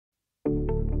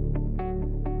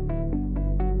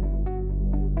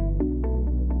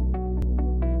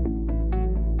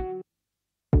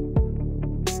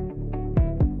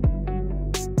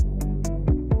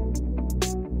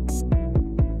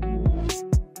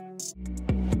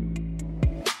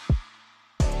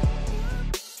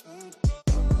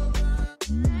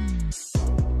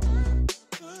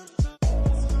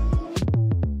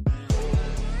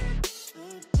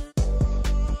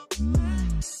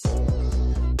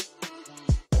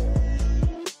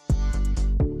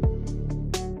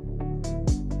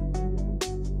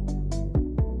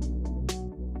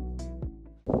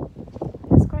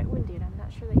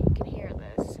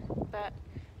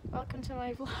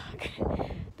my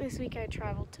vlog. This week I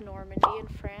traveled to Normandy in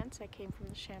France. I came from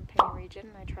the Champagne region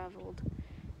and I traveled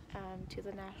to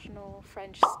the National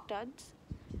French Stud,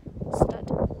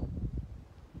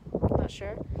 not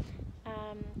sure,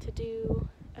 to do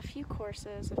a few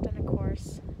courses. I've done a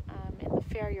course in the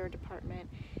farrier department,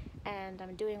 and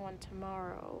I'm doing one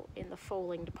tomorrow in the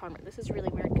foaling department. This is really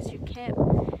weird because you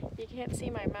can't see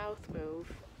my mouth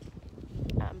move,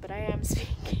 but I am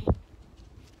speaking.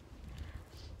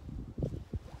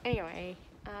 Anyway,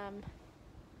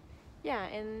 yeah,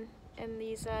 in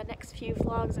these next few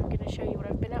vlogs I'm going to show you what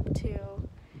I've been up to,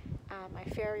 my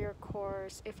farrier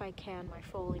course, if I can, my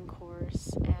foaling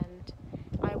course, and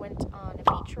I went on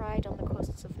a beach ride on the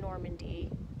coasts of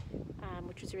Normandy,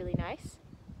 which was really nice.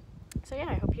 So yeah,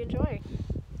 I hope you enjoy.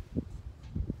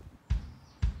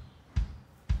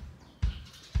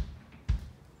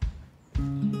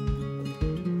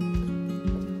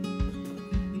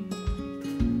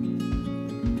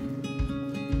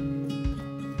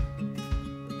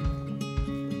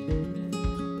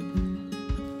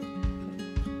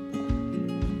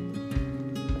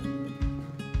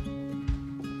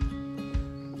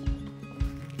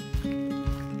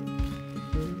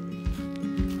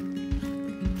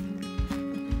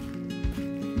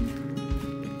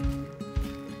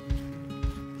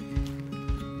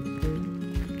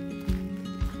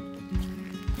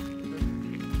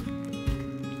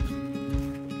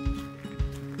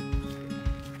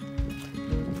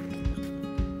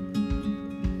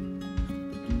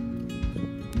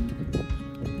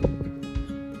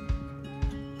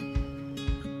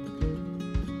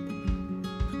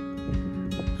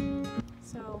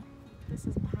 This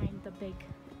is behind the big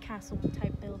castle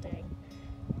type building.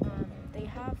 They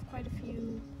have quite a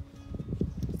few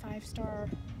 5-star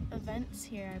events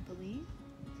here, I believe.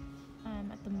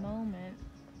 At the moment,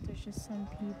 there's just some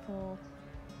people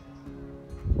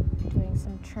doing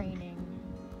some training.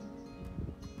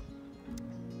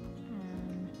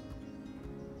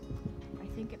 I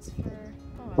think it's for,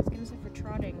 I was gonna say for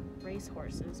trotting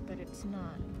racehorses, but it's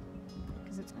not,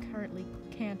 because it's currently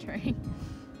cantering.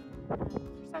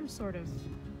 Some sort of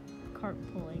cart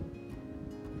pulling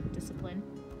discipline.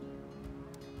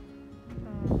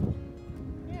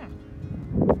 Yeah.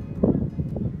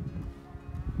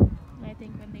 I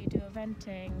think when they do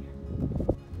eventing,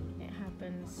 it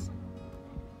happens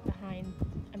behind,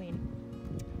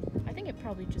 I think it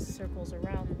probably just circles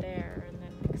around there and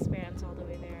then expands all the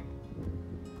way there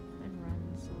and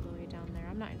runs all the way down there.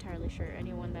 I'm not entirely sure.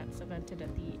 Anyone that's evented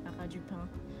at the Haras du Pin,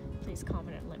 please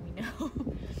comment and let me know.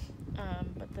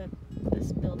 But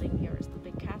this building here is the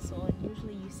big castle, and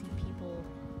usually you see people,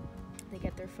 they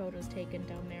get their photos taken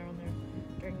down there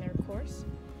during their course,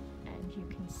 and you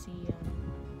can see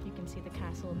the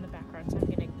castle in the background, so I'm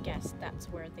gonna guess that's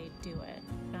where they do it.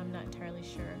 I'm not entirely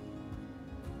sure.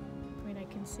 I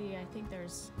can see, I think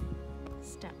there's a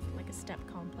step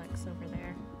complex over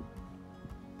there.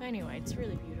 But anyway, it's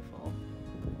really beautiful.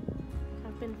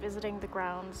 I've been visiting the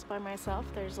grounds by myself.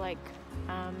 There's like,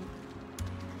 what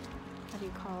do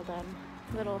you call them?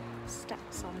 Little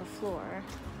steps on the floor.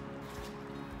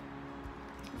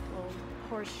 Little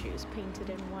horseshoes painted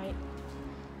in white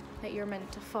that you're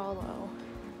meant to follow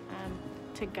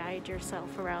to guide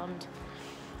yourself around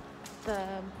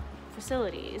the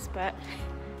facilities, but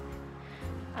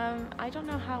I don't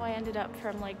know how I ended up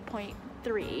from like point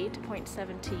 3 to point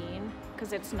 17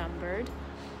 because it's numbered.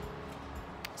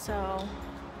 So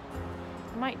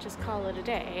I might just call it a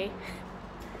day.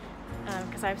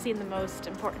 Because I've seen the most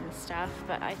important stuff,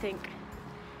 but I think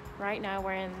right now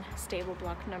we're in stable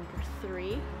block number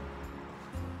 3.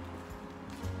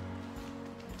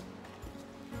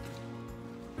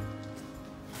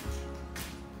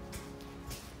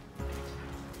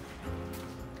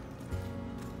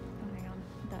 Hang on,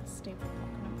 that's stable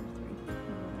block number 3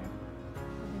 over there. I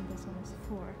think this one is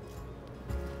 4.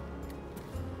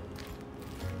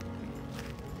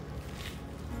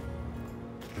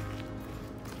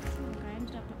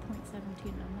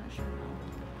 I'm not sure how.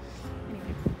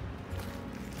 Anyway,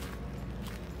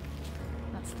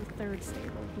 that's the 3rd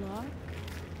stable block.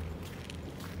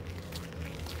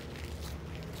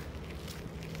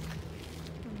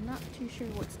 I'm not too sure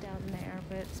what's down there,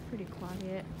 but it's pretty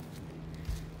quiet.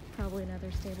 Probably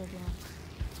another stable block.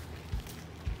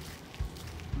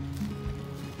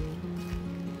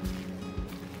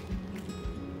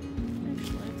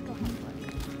 Actually, let's go have a look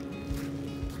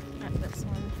at this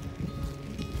one.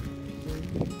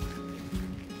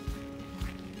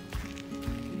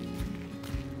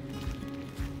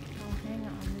 Oh, hang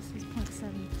on, this is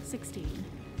 0.716,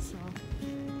 so I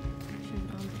should have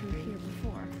gone through here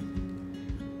before.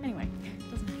 Anyway,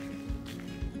 doesn't matter.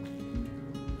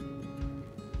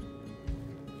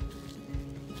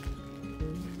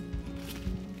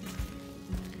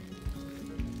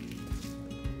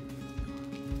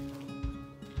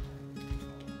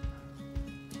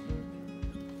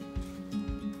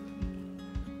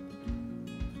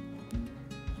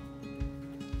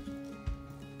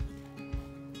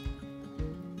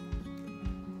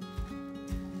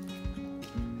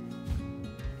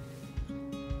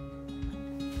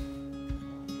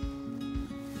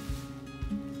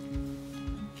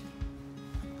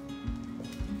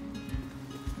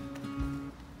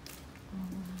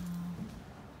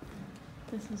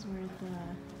 This is where the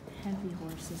heavy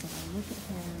horses are. Look at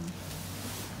him.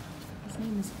 His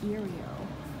name is Irio.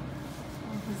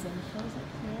 All his info's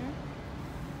up there.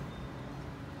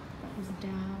 His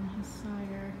down, his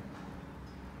sire.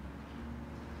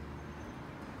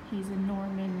 He's a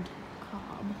Normandy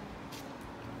cob.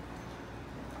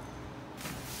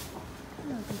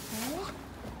 Okay.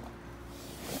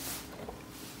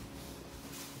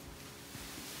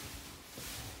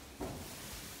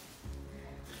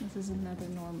 This is another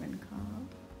Norman cob.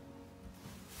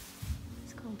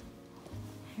 It's called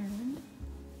Haras.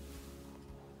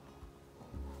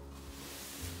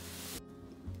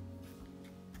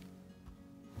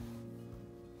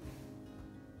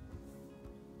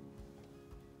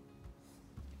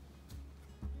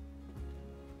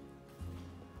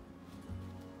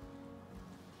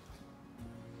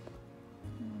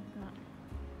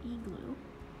 Igloo,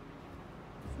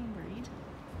 same breed.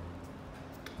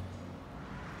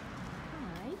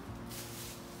 Hi.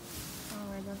 Oh,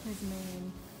 I love his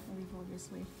mane. We've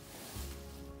obviously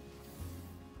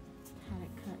had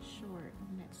it cut short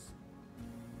and it's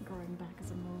growing back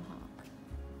as a mohawk.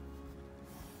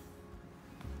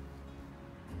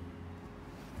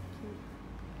 Cute.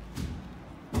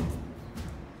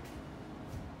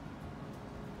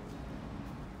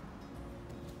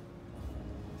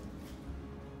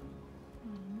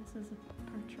 This is a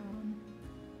Percheron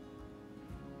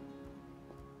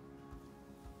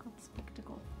called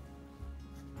Spectacle.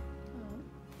 Oh.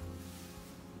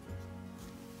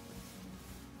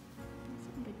 That's a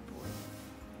big boy.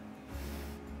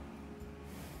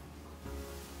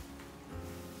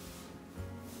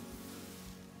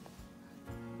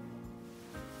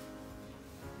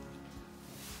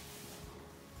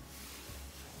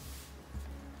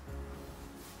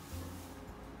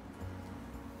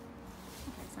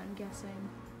 I'm guessing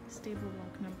stable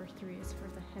walk number 3 is for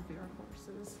the heavier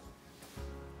horses.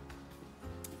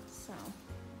 So,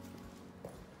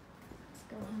 let's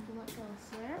go have a look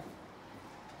elsewhere.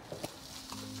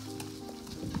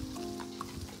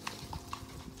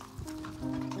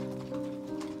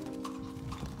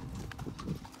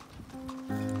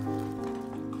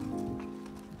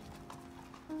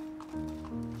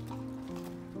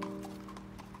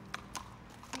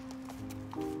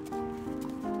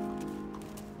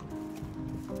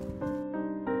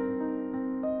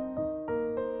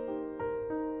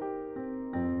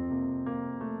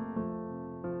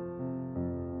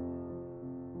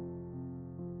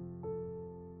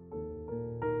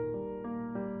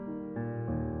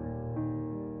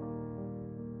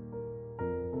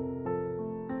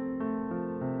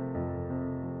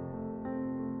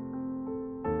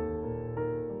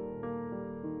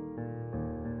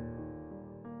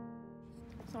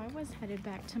 So I was headed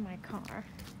back to my car,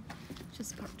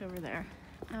 just parked over there.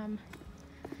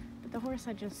 But the horse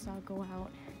I just saw go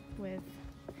out with,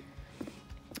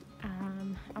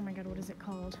 oh my god, what is it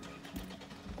called?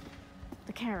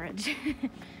 The carriage.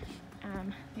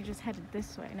 They just headed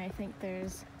this way, and I think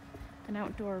there's an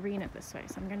outdoor arena this way,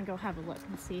 so I'm gonna go have a look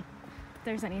and see if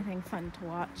there's anything fun to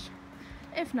watch.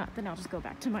 If not, then I'll just go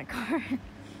back to my car.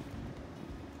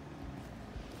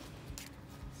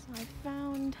 So I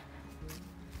found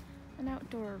an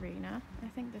outdoor arena. I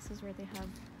think this is where they have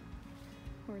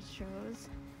horse shows.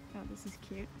 Oh, this is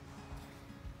cute.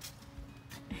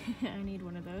 I need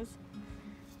one of those.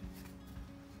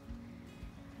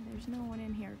 There's no one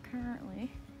in here currently.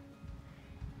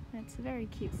 It's a very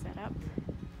cute setup.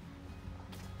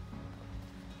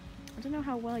 I don't know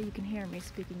how well you can hear me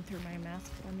speaking through my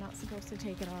mask, but I'm not supposed to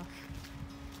take it off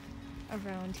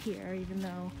around here, even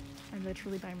though I'm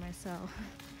literally by myself.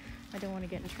 I don't want to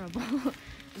get in trouble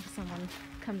if someone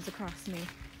comes across me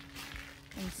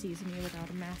and sees me without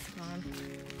a mask on.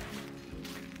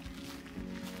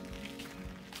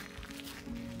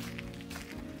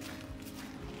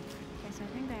 Okay, so I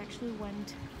think they actually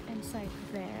went inside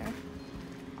there.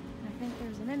 And I think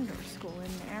there's an indoor school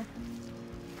in there.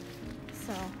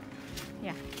 So,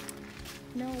 yeah.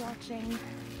 No watching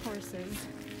horses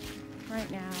right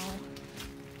now.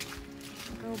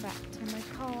 I'll go back to my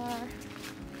car.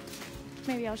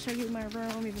 Maybe I'll show you my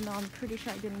room, even though I'm pretty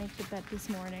sure I didn't make the bed this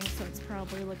morning, so it's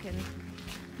probably looking,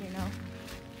 you know,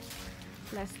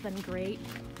 less than great.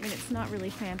 I mean, it's not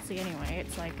really fancy anyway.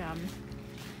 It's like,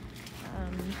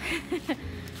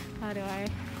 how do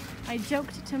I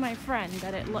joked to my friend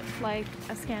that it looked like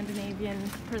a Scandinavian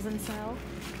prison cell.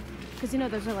 Because, you know,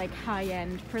 those are like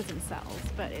high-end prison cells,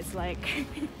 but it's like,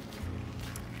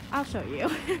 I'll show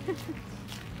you.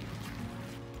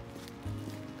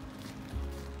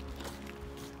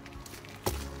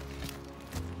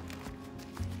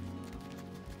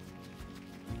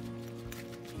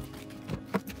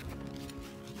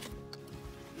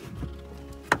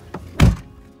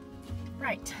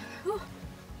 Right. Whew.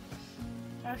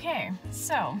 Okay,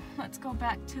 so let's go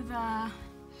back to the,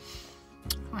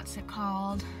 what's it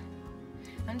called?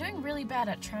 I'm doing really bad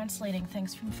at translating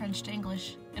things from French to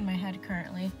English in my head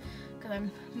currently, because I'm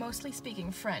mostly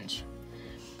speaking French.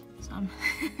 So I'm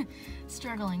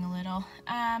struggling a little.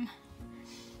 I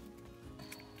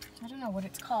don't know what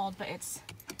it's called, but it's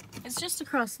just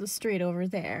across the street over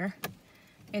there.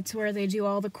 It's where they do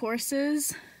all the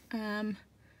courses,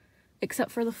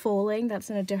 except for the foaling. That's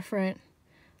in a different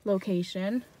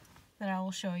location that I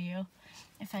will show you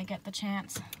if I get the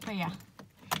chance. But yeah,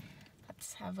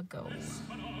 let's have a go.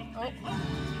 Oh,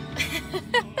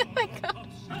 oh my gosh.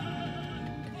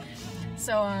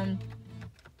 So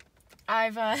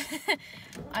I've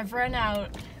I've run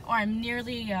out, or I'm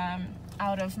nearly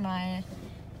out of my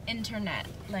internet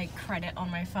like credit on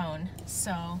my phone.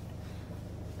 So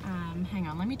hang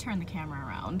on, let me turn the camera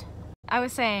around. I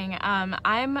was saying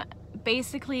I'm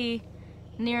basically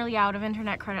nearly out of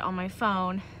internet credit on my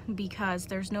phone because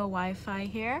there's no Wi-Fi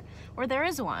here, or there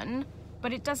is one,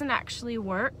 but it doesn't actually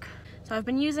work. So I've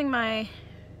been using my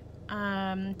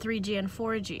 3G and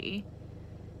 4G,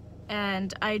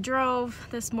 and I drove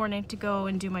this morning to go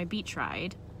and do my beach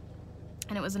ride,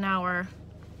 and it was an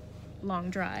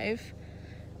hour-long drive,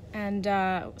 and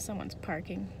someone's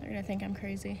parking. They're gonna think I'm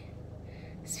crazy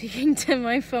speaking to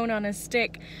my phone on a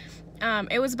stick.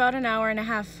 It was about an hour and a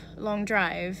half long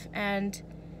drive, and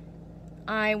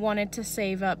I wanted to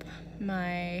save up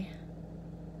my,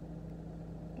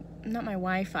 not my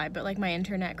Wi-Fi, but like my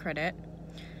internet credit.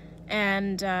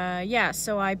 And yeah,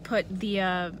 so I put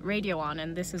the radio on,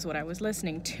 and this is what I was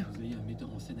listening to.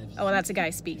 Oh, well, that's a guy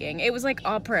speaking. It was like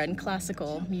opera and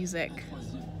classical music.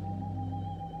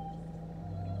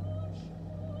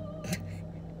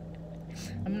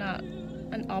 I'm not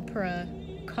an opera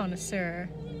connoisseur,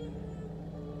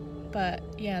 but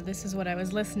yeah, this is what I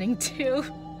was listening to.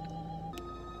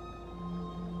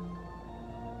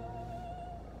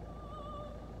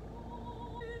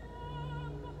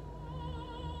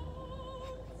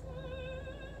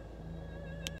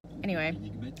 Anyway,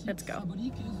 let's go.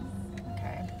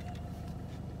 Okay.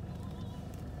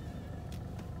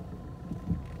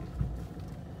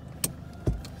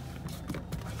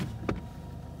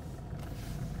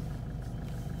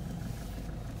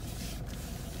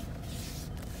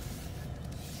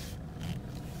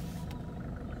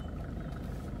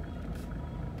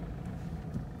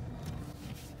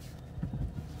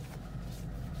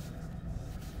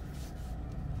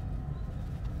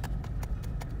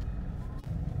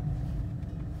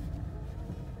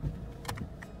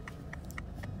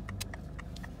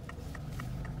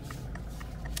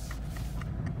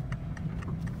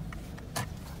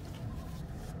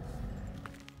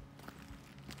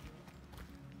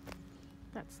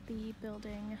 That's the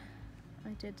building I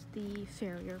did the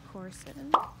farrier course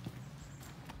in.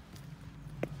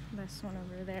 This one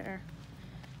over there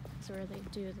is where they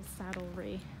do the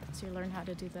saddlery. So you learn how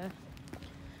to do the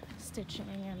stitching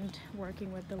and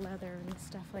working with the leather and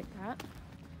stuff like that.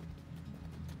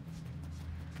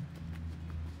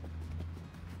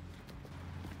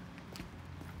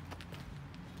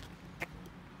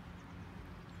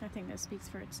 I think that speaks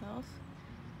for itself.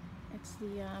 It's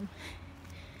the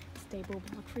stable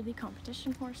block for the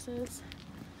competition horses.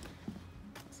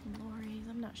 Some lorries,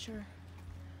 I'm not sure.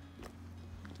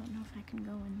 Don't know if I can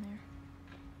go in there.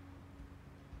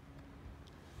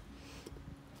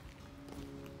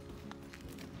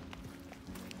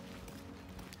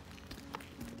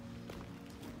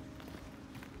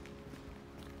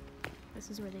 This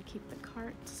is where they keep the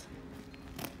carts,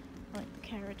 like the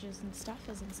carriages and stuff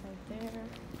is inside there.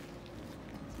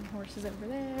 Some horses over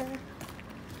there.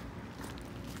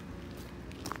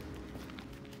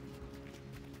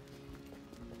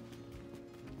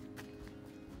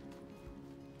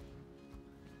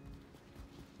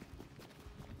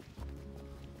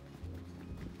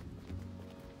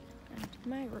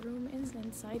 My room is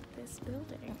inside this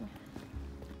building.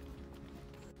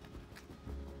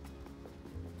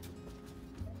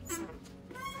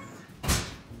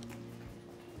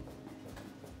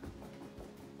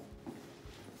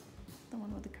 The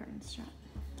one with the curtains shut.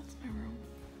 That's my room.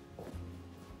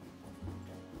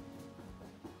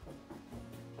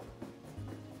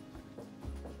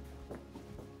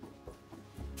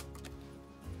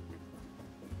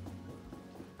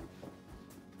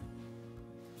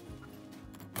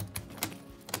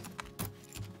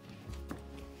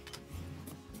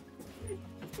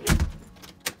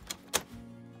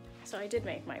 So I did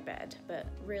make my bed, but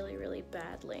really, really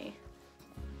badly.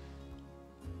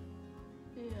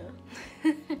 Yeah.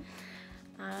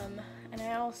 And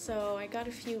I got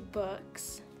a few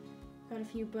books.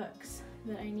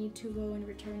 that I need to go and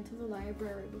return to the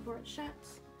library before it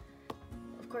shuts.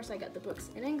 Of course, I got the books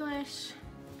in English,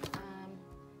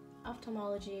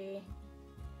 ophthalmology,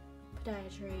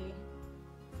 podiatry,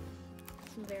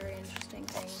 some very interesting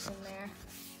things in there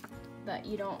that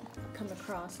you don't come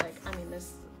across. Like, I mean,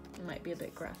 this might be a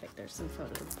bit graphic. There's some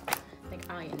photos, like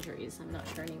eye injuries. I'm not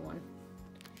sure anyone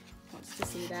wants to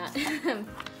see that.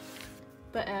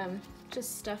 But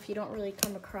just stuff you don't really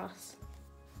come across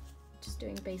just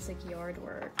doing basic yard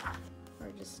work or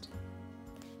just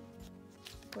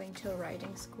going to a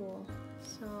writing school.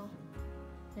 So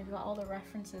they've got all the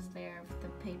references there with the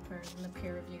papers and the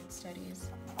peer-reviewed studies.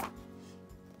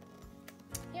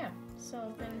 Yeah, so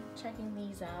I've been checking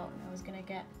these out, and I was gonna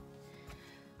get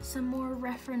some more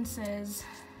references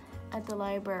at the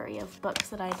library of books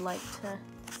that I'd like to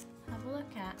have a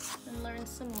look at and learn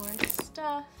some more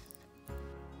stuff.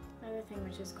 Another thing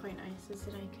which is quite nice is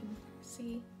that I can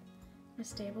see a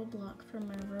stable block from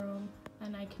my room,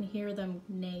 and I can hear them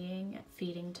neighing at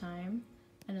feeding time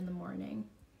and in the morning.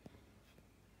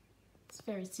 It's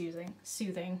very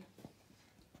soothing,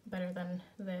 better than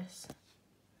this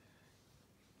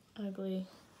ugly,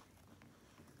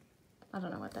 I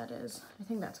don't know what that is. I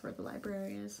think that's where the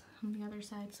library is. On the other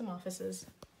side, some offices.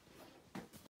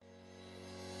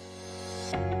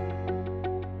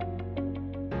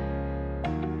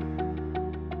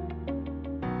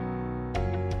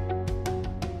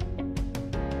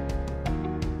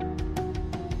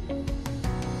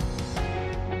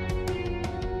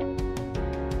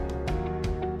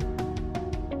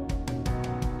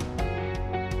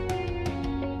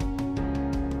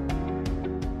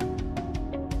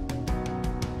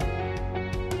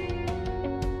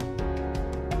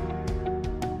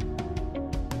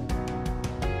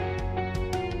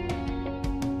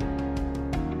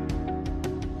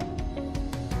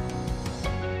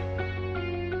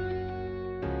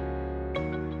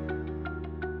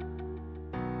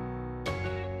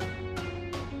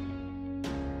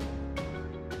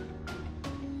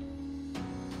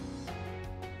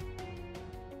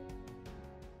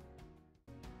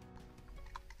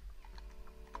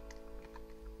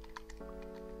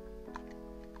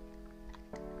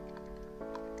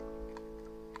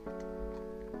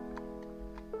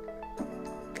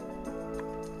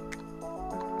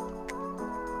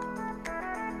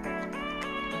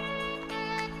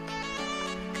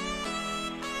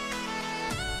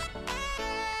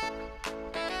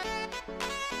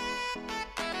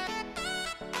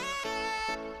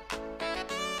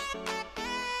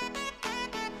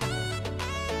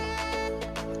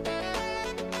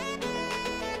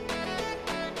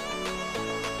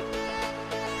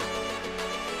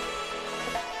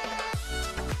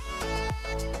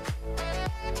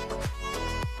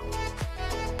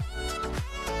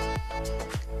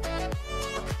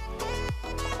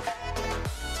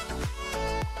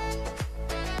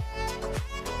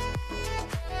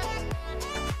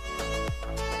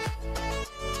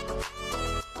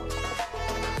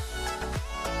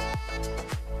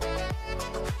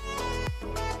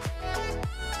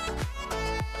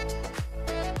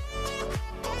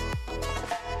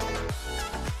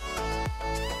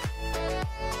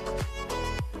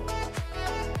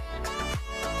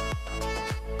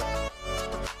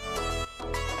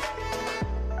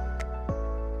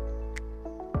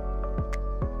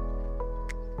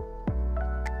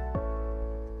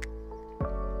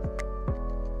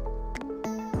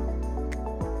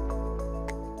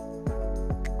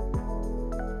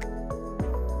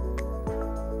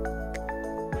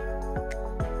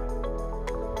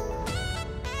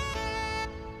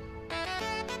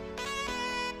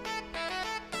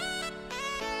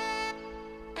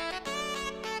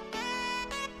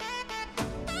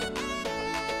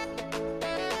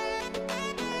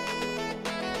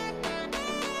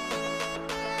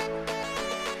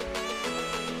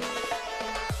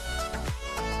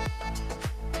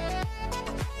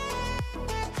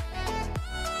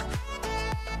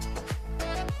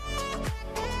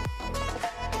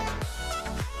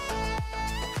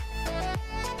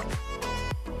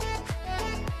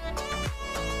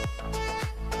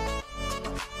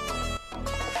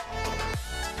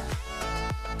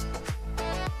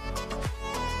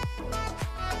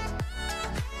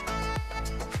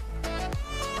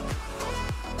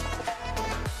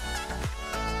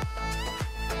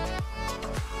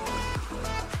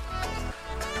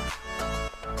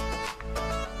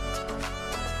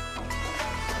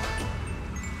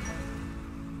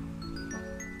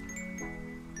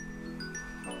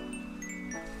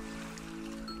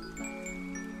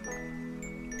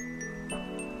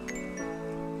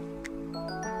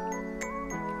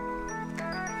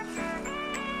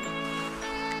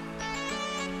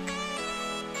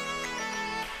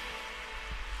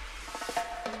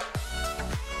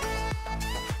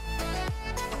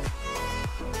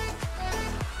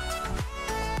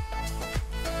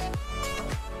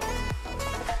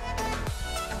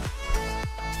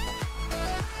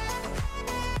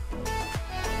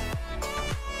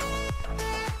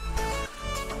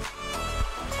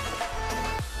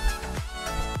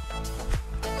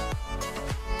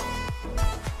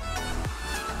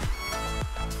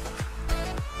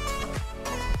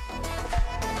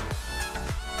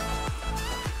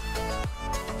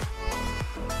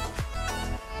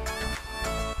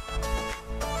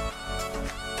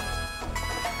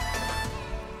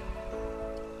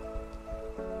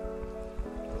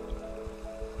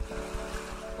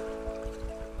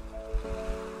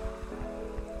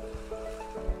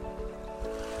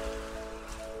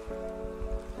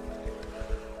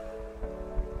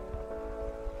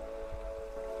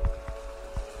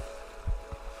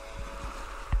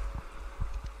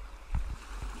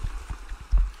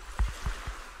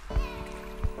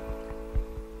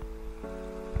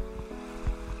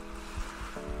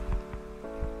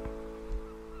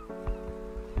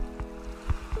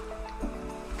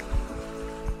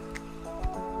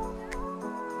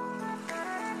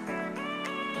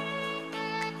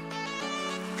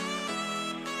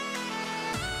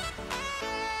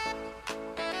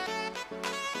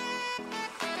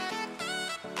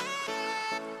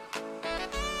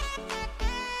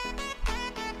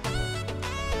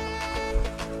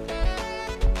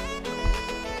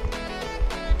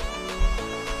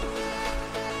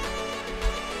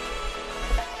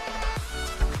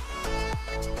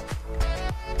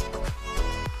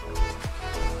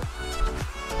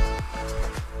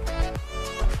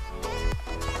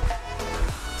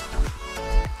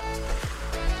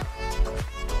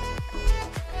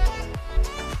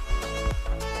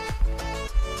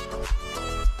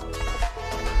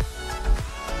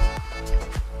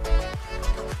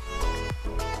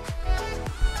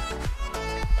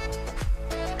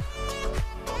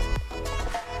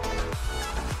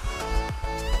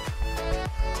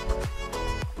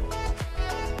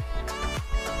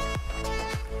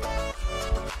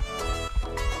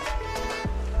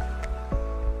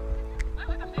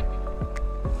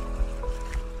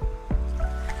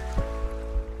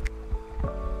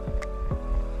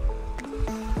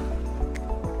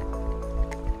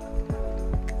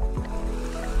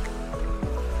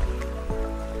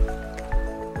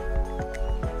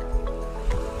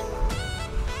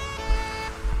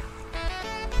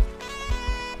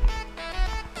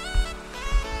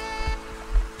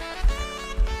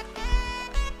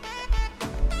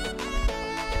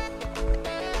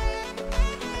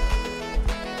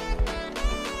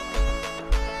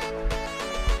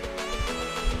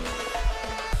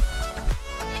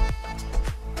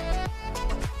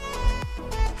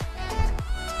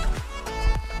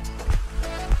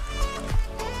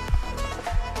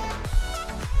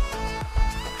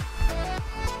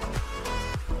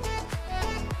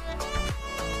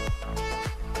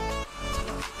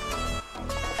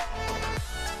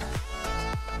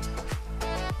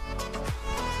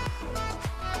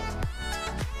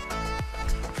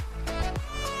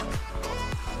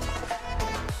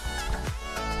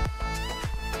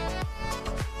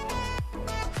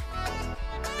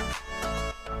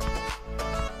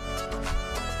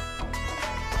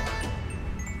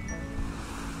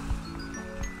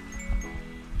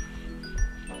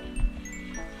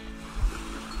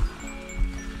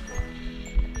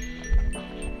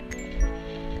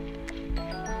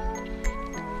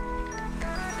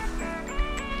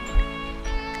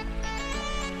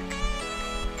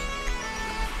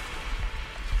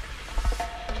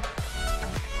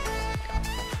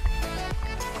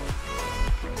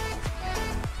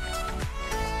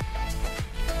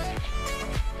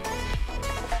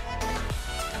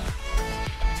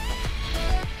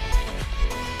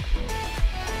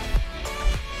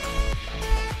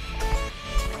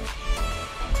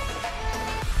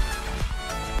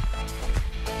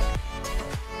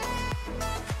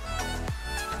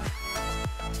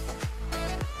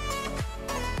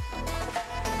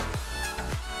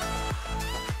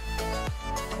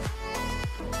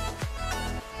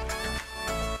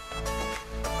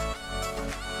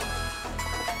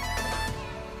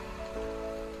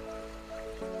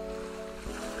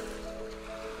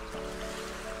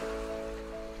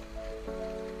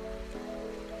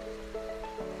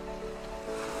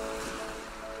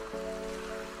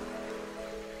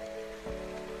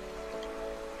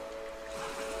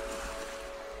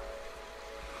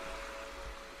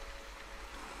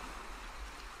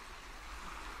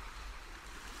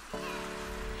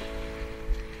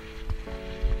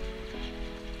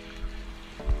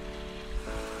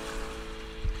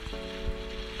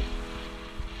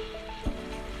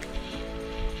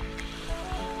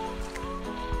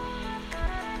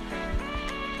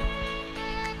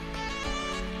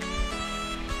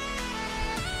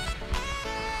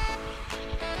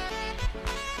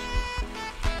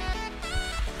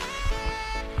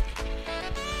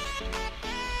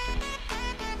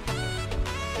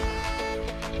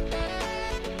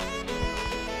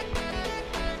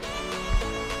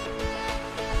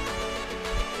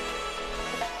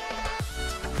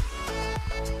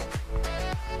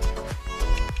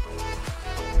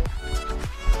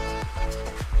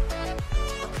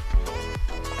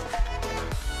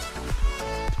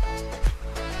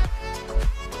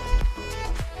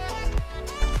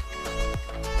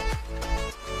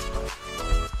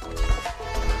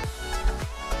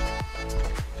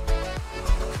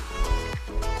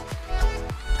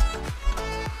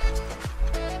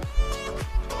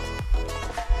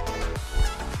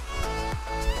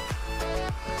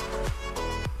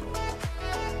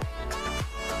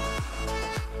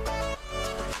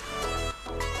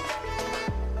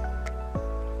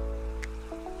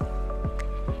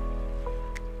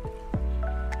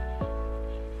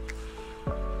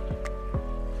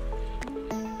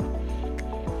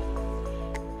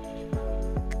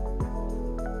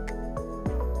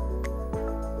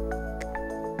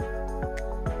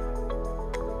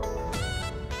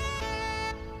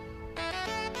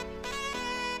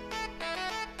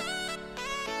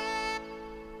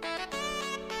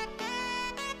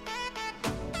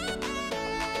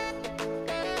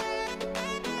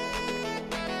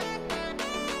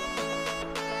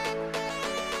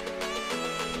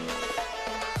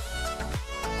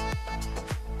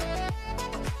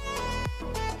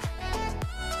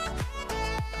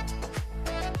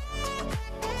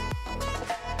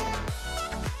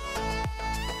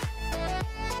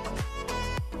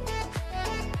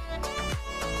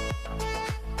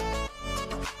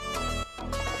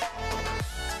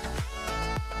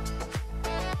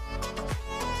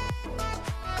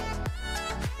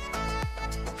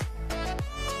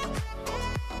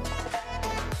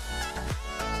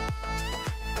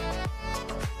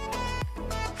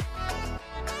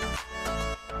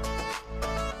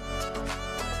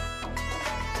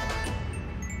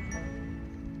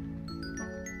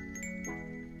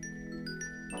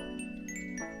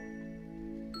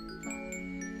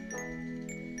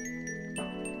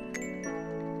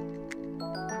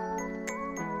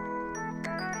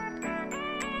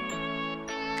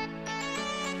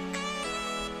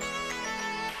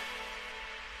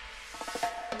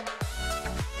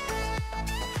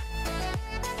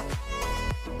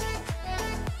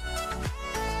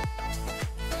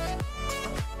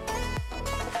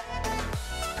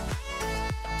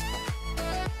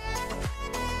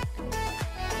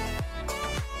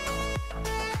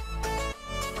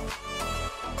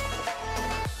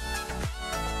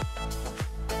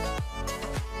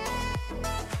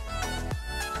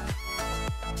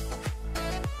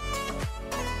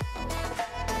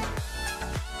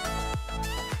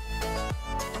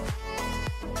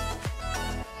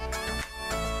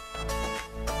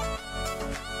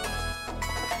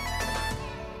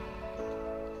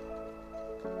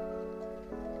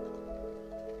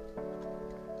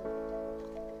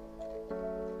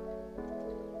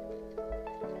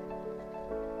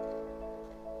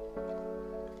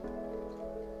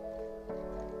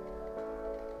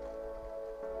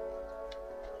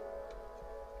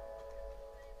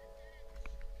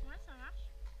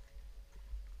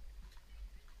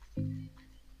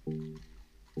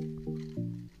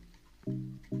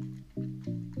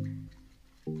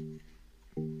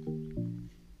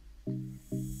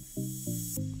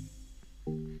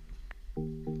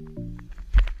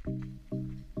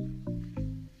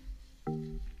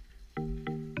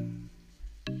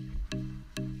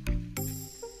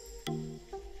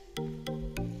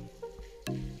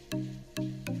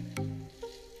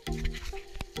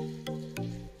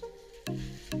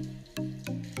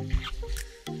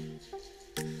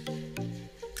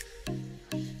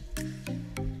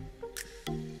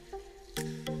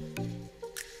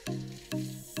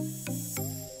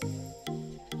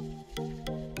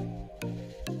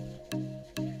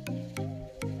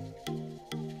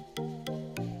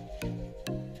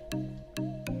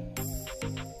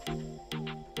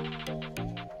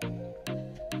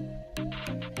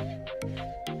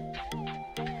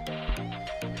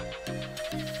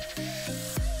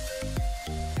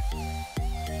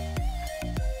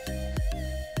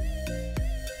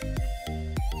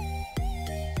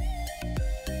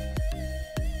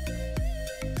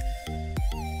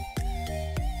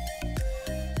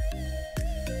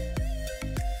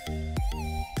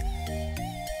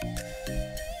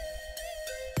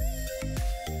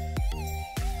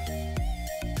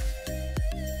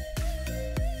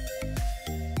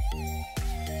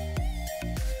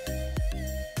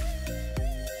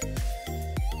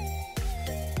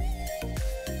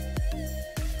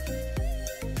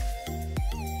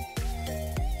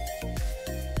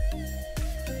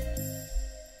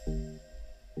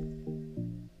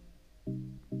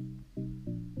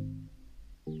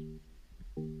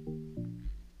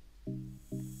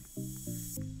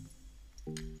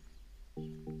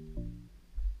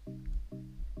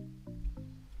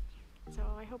 So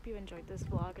I hope you enjoyed this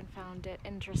vlog and found it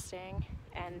interesting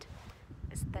and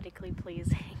aesthetically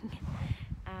pleasing.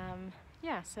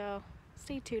 Yeah, so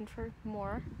stay tuned for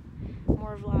more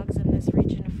vlogs in this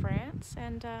region of France,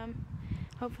 and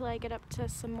hopefully I get up to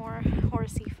some more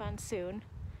horsey fun soon,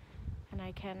 and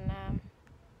I can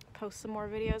post some more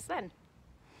videos then.